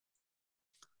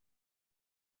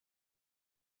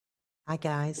Hi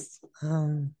guys.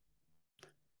 I've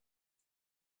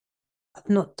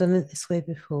not done it this way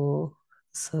before,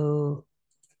 so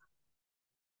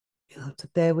you'll have to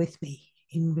bear with me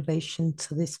in relation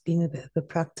to this being a bit of a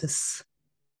practice.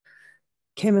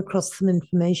 Came across some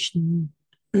information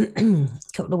a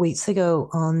couple of weeks ago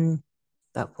on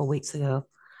about 4 weeks ago,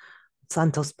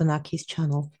 Santos Benaki's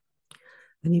channel,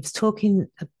 and he was talking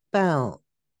about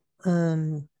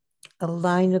a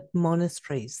line of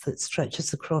monasteries that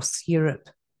stretches across Europe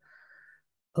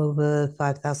over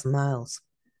 5,000 miles.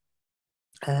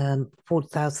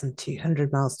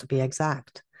 4,200 miles to be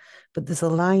exact. But there's a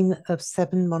line of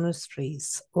 7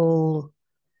 monasteries, all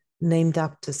named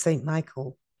after St.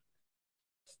 Michael,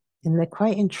 and they're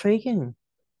quite intriguing.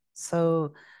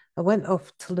 So I went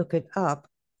off to look it up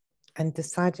and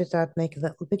decided I'd make a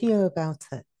little video about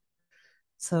it.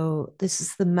 So this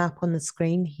is the map on the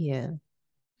screen here,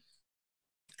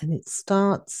 and it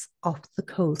starts off the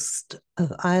coast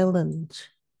of Ireland.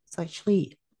 It's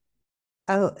actually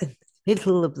out in the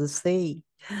middle of the sea.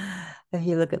 If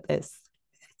you look at this,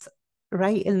 it's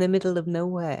right in the middle of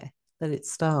nowhere that it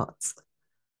starts.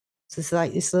 So it's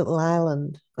like this little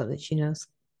island, got that she knows.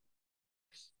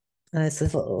 And it's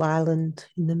this little island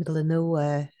in the middle of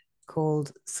nowhere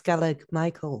called Skellig,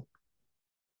 Micheal.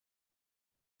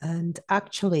 And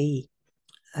actually,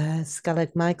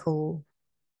 Skellig, Micheal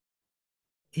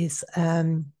is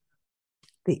the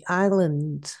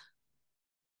island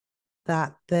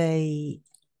that they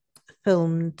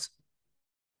filmed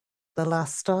the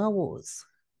last Star Wars.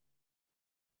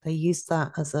 They used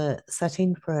that as a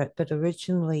setting for it, but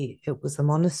originally it was a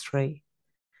monastery.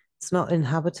 It's not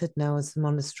inhabited now as a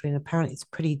monastery, and apparently it's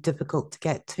pretty difficult to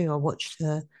get to. I watched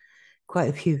quite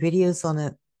a few videos on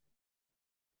it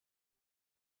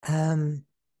um,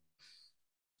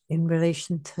 in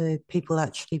relation to people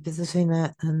actually visiting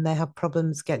it, and they have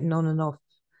problems getting on and off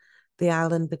the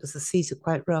island because the seas are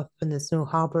quite rough and there's no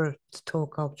harbour to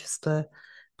talk of, just a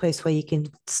place where you can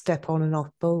step on and off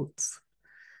boats.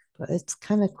 But it's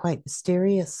kind of quite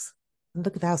mysterious. And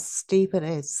look at how steep it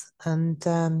is, and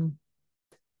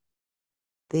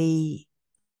the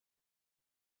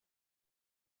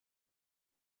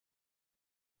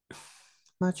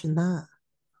imagine that.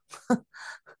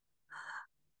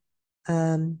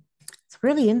 It's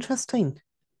really interesting.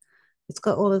 It's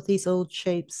got all of these old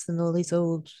shapes and all these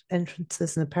old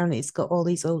entrances, and apparently it's got all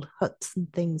these old huts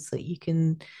and things that you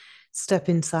can step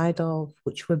inside of,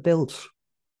 which were built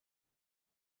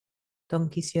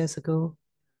donkeys years ago.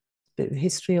 A bit of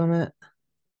history on it.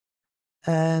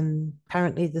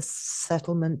 Apparently the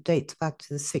settlement dates back to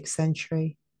the 6th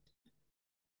century.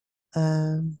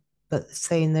 Um, but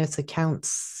saying there's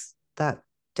accounts that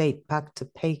date back to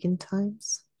pagan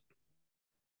times.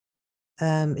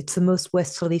 It's the most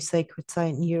westerly sacred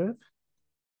site in Europe.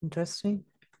 Interesting.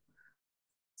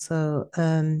 So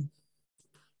if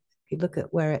you look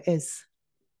at where it is,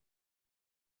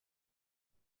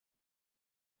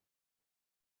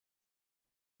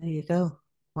 there you go.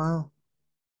 Wow.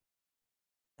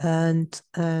 And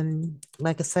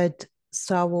like I said,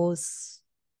 Star Wars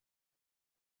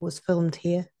was filmed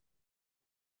here.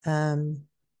 Um,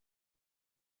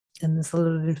 and there's a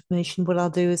lot of information. What I'll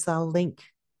do is I'll link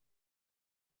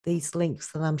these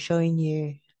links that I'm showing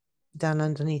you down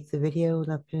underneath the video when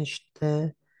I've finished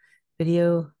the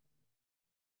video.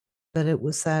 But it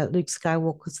was Luke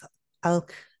Skywalker's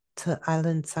Elk to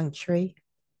Island Sanctuary.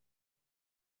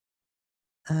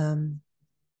 Um,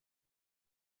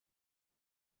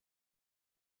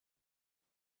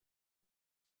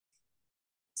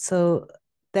 so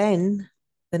then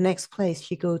the next place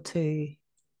you go to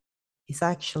is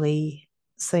actually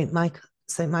St.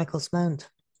 Michael's Mount,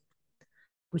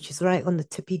 which is right on the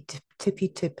tippy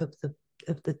tip of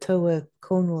the toe of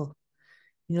Cornwall.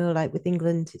 You know, like with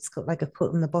England, it's got like a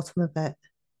foot on the bottom of it.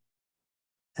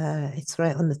 It's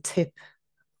right on the tip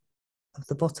of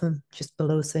the bottom, just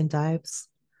below St. Ives,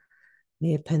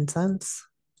 near Penzance.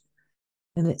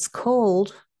 And it's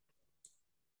called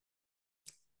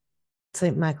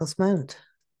St. Michael's Mount.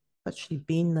 I've actually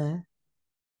been there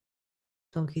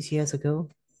donkeys years ago.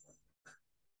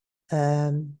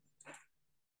 Um,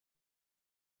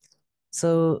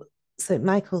 so St.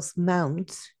 Michael's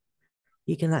Mount,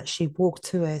 you can actually walk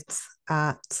to it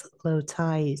at low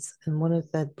tide. And one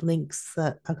of the links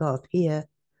that I got up here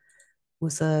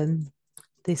was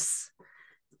this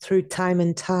through time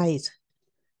and tide.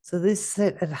 So this is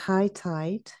it at high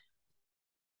tide.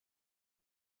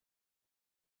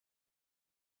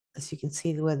 As you can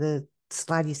see where the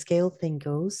slidey scale thing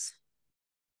goes.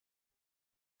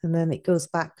 And then it goes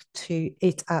back to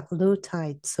it at low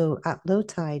tide. So at low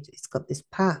tide, it's got this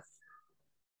path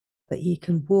that you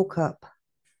can walk up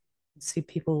see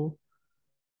people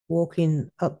walking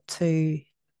up to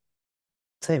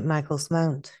St. Michael's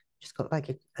Mount. Just got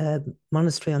like a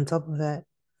monastery on top of it.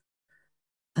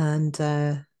 And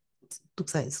it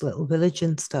looks like it's a little village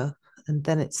and stuff. And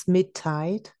then it's mid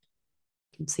tide.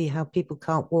 You can see how people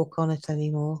can't walk on it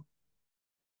anymore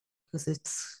because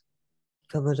it's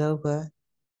covered over.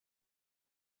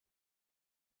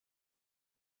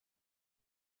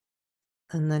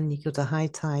 And then you go to high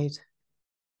tide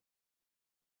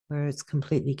where it's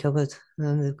completely covered. And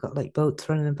then they've got like boats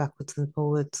running backwards and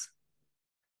forwards.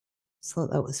 So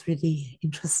that was really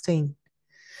interesting.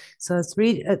 So I was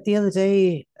read the other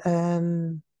day,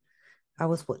 I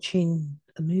was watching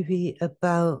a movie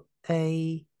about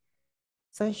it's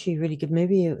actually a really good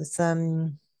movie. It was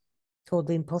called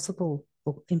The Impossible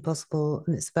or Impossible,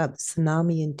 and it's about the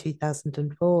tsunami in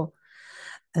 2004.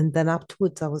 And then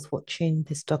afterwards, I was watching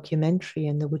this documentary,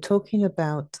 and they were talking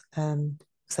about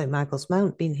St. Michael's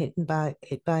Mount being hit by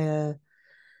a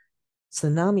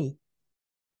tsunami.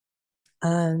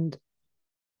 And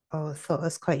I thought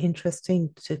that's quite interesting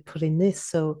to put in this.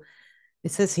 So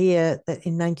it says here that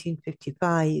in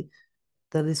 1955,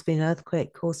 the Lisbon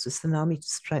earthquake caused a tsunami to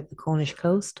strike the Cornish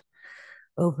coast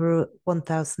over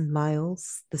 1,000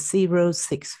 miles. The sea rose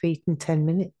 6 feet in 10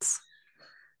 minutes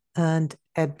and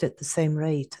ebbed at the same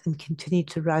rate and continued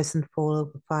to rise and fall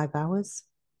over 5 hours.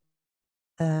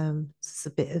 There's a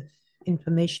bit of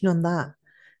information on that.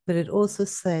 But it also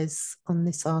says on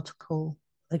this article,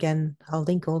 again, I'll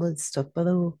link all of this stuff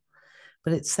below,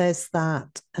 but it says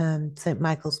that St.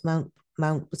 Michael's Mount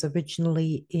was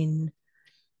originally in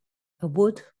a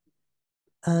wood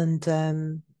and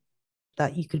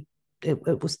that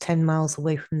it was 10 miles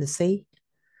away from the sea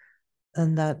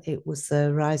and that it was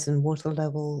the rise in water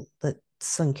level that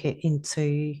sunk it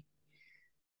into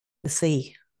the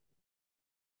sea.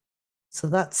 So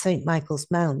that's St. Michael's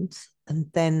Mount. And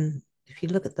then if you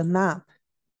look at the map,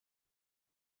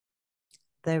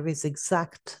 there is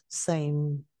exact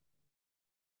same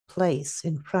place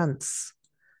in France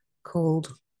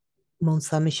called Mont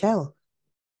Saint Michel.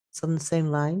 It's on the same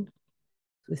line.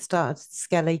 We start at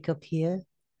Skellig up here,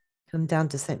 come down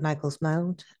to St. Michael's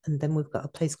Mount, and then we've got a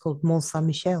place called Mont Saint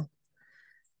Michel.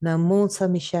 Now, Mont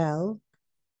Saint Michel,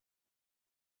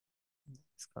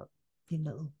 it's got, you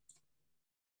know,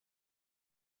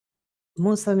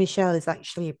 Mont Saint Michel is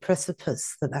actually a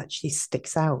precipice that actually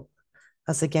sticks out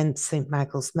as against St.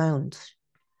 Michael's Mount.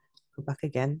 Go back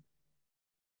again.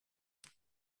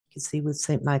 You can see with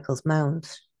St. Michael's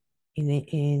Mount in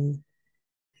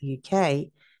the UK,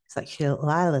 it's actually a little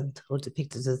island or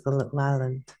depicted as a little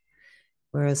island,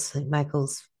 whereas St.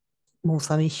 Michael's Mont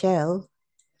Saint Michel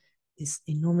is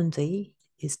in Normandy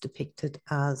is depicted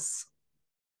as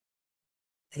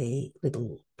a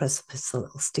little precipice, a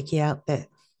little sticky out bit.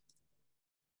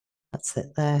 That's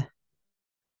it there.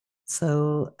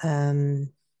 So try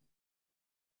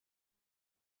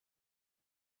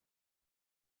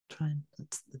and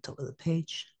that's the top of the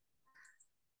page.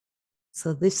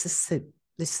 So this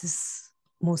is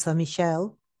Mont Saint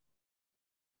Michel.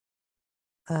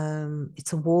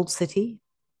 It's a walled city,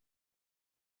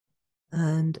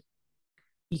 and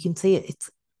you can see it's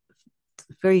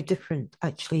very different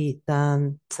actually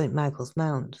than St. Michael's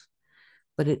Mount.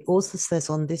 But it also says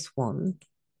on this one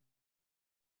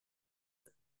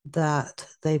that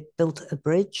they built a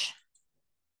bridge.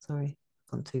 Sorry,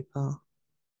 I've gone too far.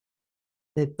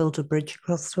 They built a bridge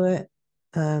across to it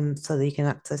so that you can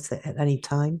access it at any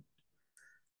time.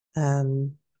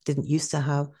 Didn't used to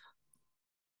have.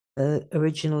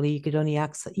 Originally, you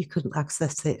couldn't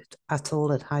access it at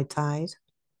all at high tide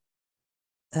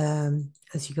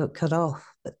as you got cut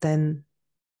off. But then,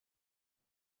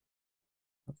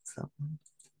 what's that one?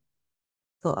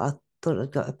 I thought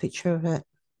I'd got a picture of it.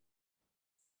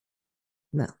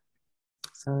 No,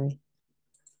 sorry.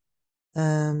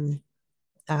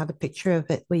 I had a picture of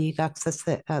it where you could access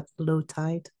it at low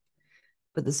tide,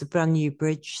 but there's a brand new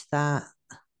bridge that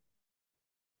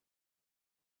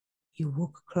you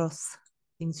walk across.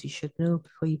 Things you should know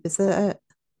before you visit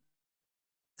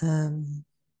it.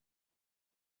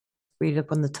 Read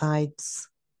up on the tides.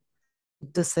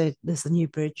 It does say there's a new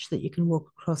bridge that you can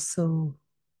walk across, so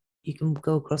you can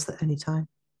go across at any time.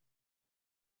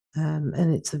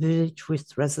 And it's a village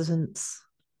with residents.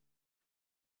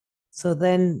 So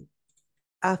then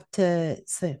after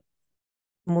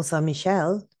Mont Saint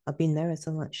Michel, I've been there as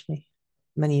well actually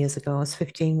many years ago. I was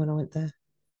 15 when I went there.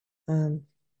 So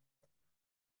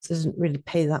I didn't really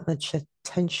pay that much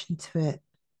attention to it.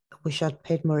 I wish I'd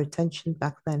paid more attention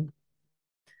back then.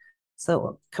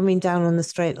 So coming down on the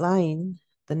straight line,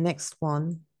 the next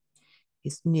one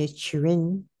is near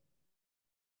Turin.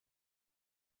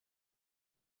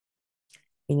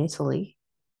 in Italy.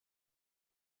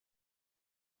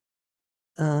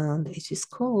 And it is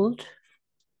called,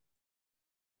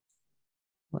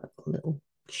 what, a little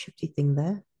shifty thing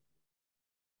there.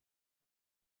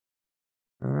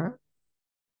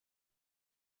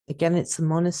 Again, it's a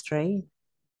monastery,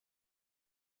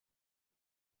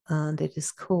 and it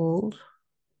is called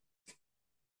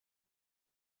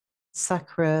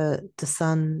Sacre de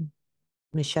San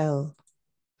Michel.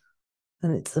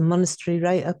 And it's a monastery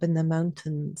right up in the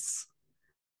mountains.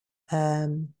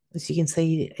 As you can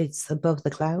see, it's above the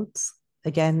clouds.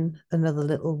 Again, another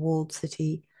little walled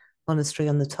city monastery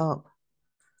on the top.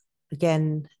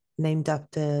 Again, named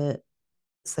after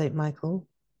Saint Michael.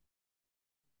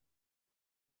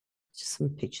 Just some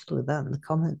pictures of that in the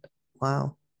comment.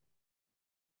 Wow,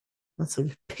 that's a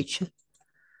picture.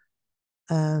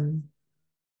 Some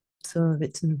of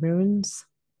it's in ruins.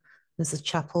 There's a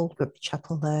chapel, got a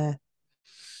chapel there.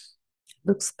 It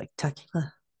looks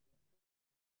spectacular.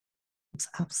 It's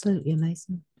absolutely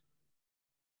amazing.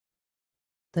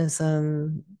 There's a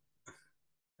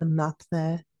map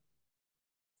there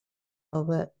of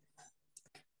it.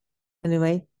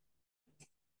 Anyway,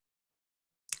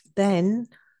 then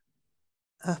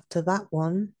after that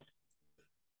one,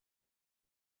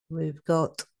 we've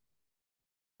got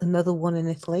another one in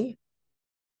Italy,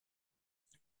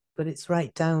 but it's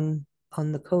right down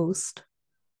on the coast,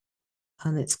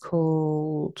 and it's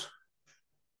called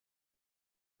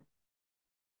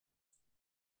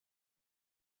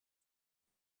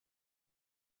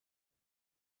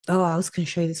oh, I was going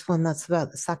to show you this one. That's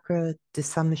about the Sacra de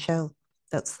San Michel.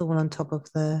 That's the one on top of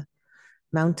the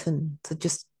mountain. So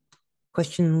just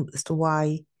question as to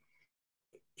why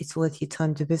it's worth your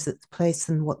time to visit the place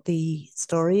and what the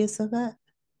story is of it.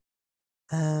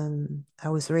 I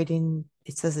was reading,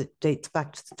 it says it dates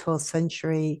back to the 12th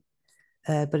century,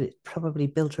 but it probably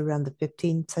built around the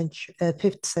 15th century,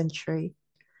 5th century.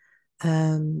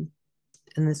 And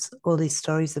there's all these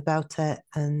stories about it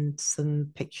and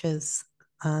some pictures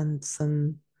and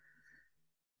some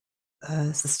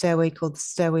it's a stairway called the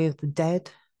Stairway of the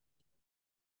Dead,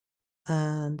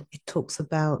 and it talks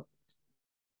about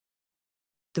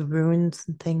the ruins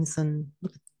and things. And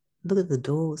look at the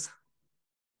doors,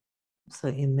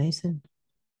 absolutely amazing.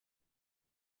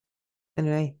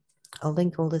 Anyway, I'll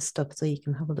link all this stuff so you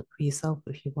can have a look for yourself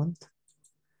if you want.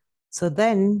 So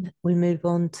then we move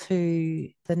on to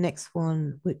the next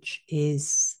one, which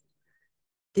is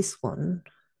this one,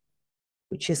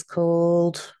 which is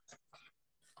called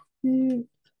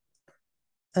um,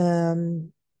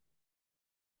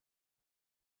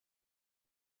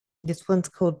 this one's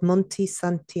called Monte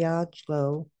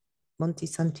Santangelo, Monte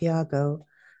Santiago,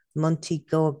 Monte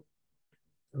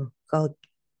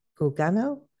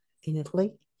Gorgano in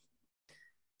Italy.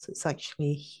 So it's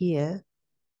actually here.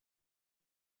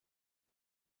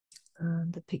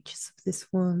 And the pictures of this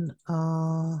one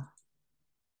are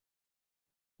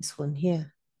this one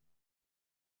here.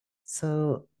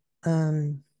 So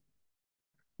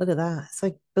look at that. It's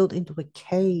like built into a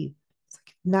cave. It's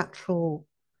like natural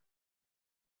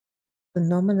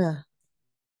phenomena.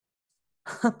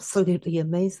 Absolutely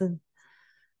amazing.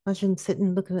 Imagine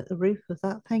sitting looking at the roof of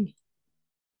that thing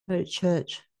at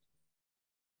church.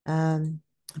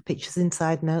 Pictures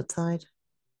inside and outside.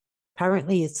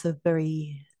 Apparently, it's a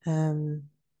very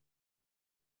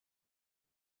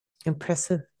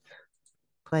impressive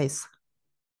place.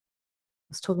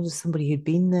 I was talking to somebody who'd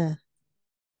been there.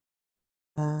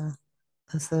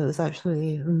 So it was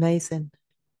actually amazing.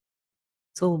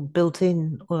 It's all built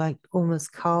in, or like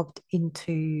almost carved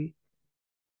into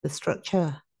the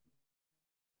structure.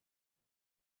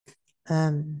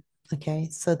 Okay,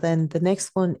 so then the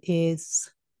next one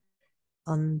is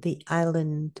on the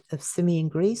island of Symi in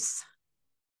Greece.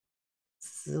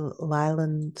 This is a little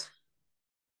island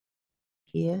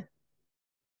here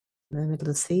in the middle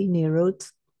of the sea near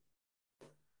Rhodes.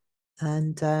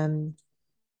 And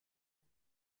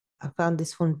I found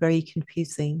this one very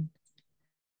confusing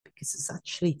because there's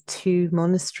actually two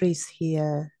monasteries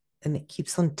here, and it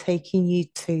keeps on taking you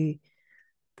to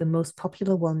the most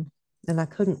popular one. And I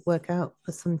couldn't work out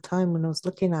for some time when I was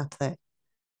looking at it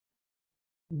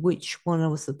which one I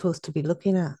was supposed to be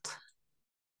looking at.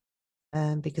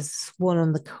 Because there's one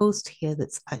on the coast here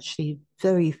that's actually a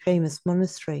very famous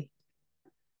monastery.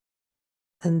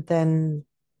 And then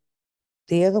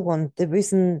the other one, the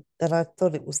reason that I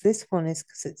thought it was this one is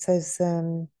because it says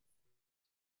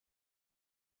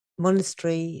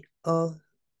Monastery of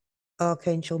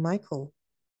Archangel Michel,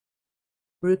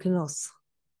 Roukounoitis.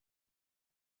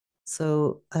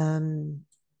 So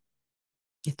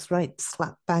it's right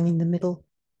slap bang in the middle.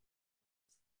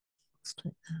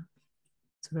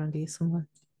 It's around here somewhere.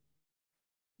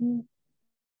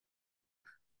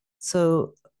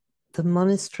 So the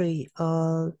monastery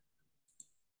of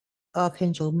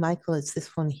Archangel Michael is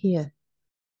this one here.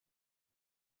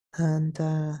 And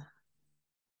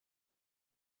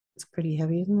it's pretty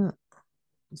heavy, isn't it?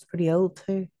 It's pretty old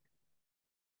too.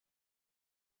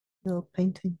 The old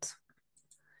paintings.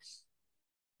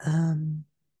 Um,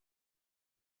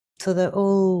 so they're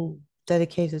all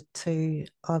dedicated to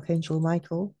Archangel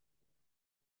Michael.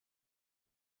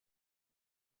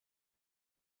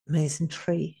 Amazing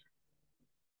tree.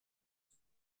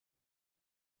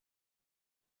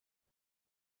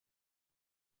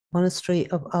 Monastery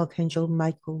of Archangel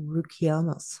Michael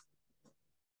Roukouniotis.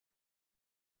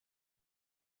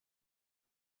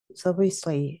 It's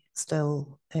obviously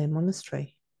still a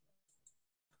monastery.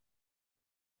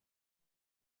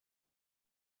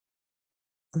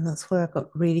 And that's where I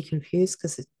got really confused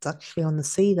because it's actually on the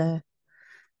sea there.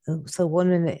 So one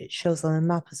minute it shows on the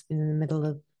map has been in the middle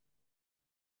of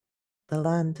the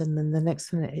land, and then the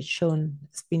next minute it's shown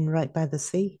it's been right by the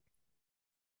sea.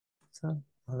 So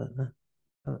I don't know.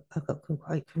 I got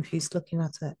quite confused looking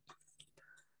at it.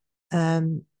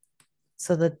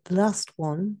 So the last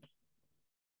one,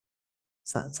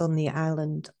 so that's on the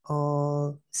island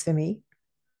of Symi,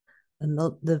 and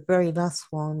the very last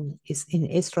one is in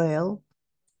Israel,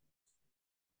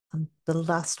 and the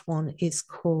last one is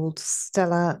called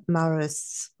Stella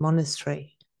Maris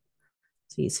Monastery.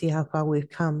 So you see how far we've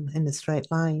come in a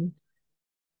straight line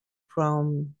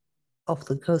from off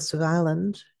the coast of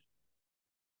Ireland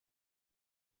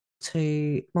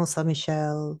to Mont Saint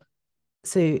Michel,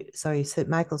 so sorry, St.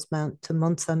 Michael's Mount to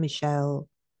Mont Saint Michel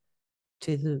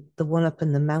to the one up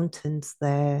in the mountains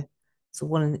there. So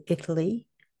one in Italy,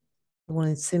 the one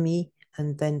in Symi,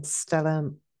 and then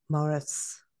Stella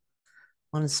Maris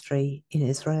Monastery in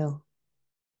Israel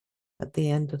at the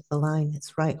end of the line.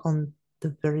 It's right on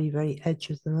the very, very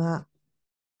edge of the map.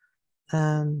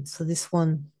 So this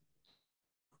one,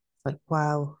 like,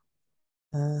 wow,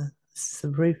 this is the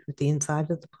roof of the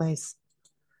inside of the place.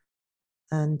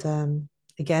 And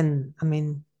again, I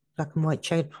mean, black and white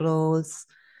shade floors,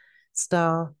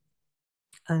 star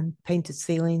and painted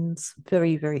ceilings,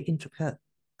 very, very intricate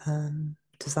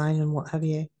design and what have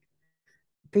you.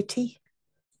 Pretty,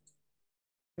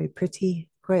 very pretty,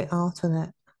 great art on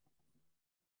it.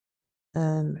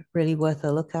 Really worth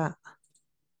a look at.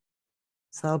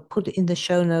 So I'll put in the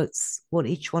show notes what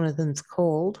each one of them's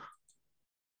called.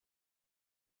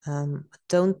 I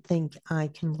don't think I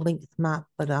can link the map,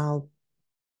 but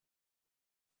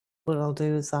what I'll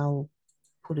do is I'll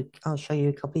show you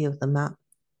a copy of the map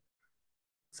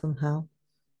somehow.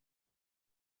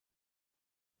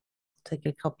 Take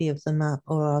a copy of the map,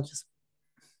 or I'll just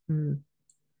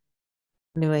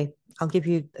anyway, I'll give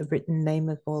you a written name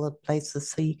of all the places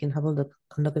so you can have a look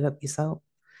and look it up yourself,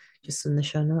 just in the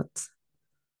show notes.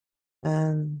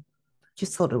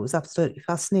 Just thought it was absolutely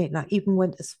fascinating. I even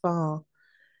went as far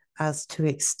as to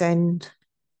extend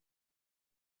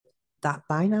that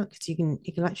line out because you can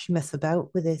actually mess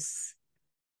about with this,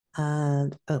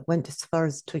 and went as far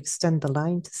as to extend the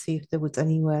line to see if there was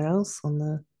anywhere else on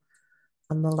the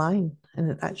line,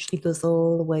 and it actually goes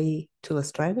all the way to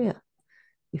Australia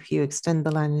if you extend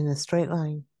the line in a straight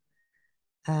line.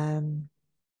 Um,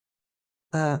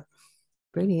 but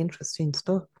really interesting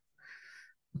stuff.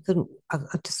 I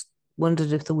just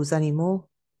wondered if there was any more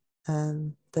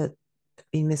that had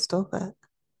been missed off at.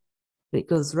 But it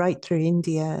goes right through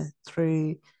India,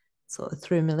 through sort of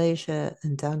through Malaysia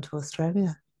and down to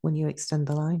Australia when you extend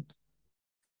the line.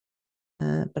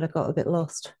 But I got a bit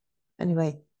lost.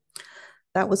 Anyway,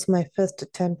 that was my first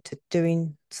attempt at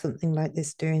doing something like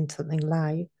this, doing something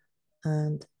live.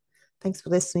 And thanks for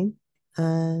listening,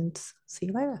 and see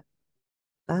you later.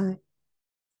 Bye.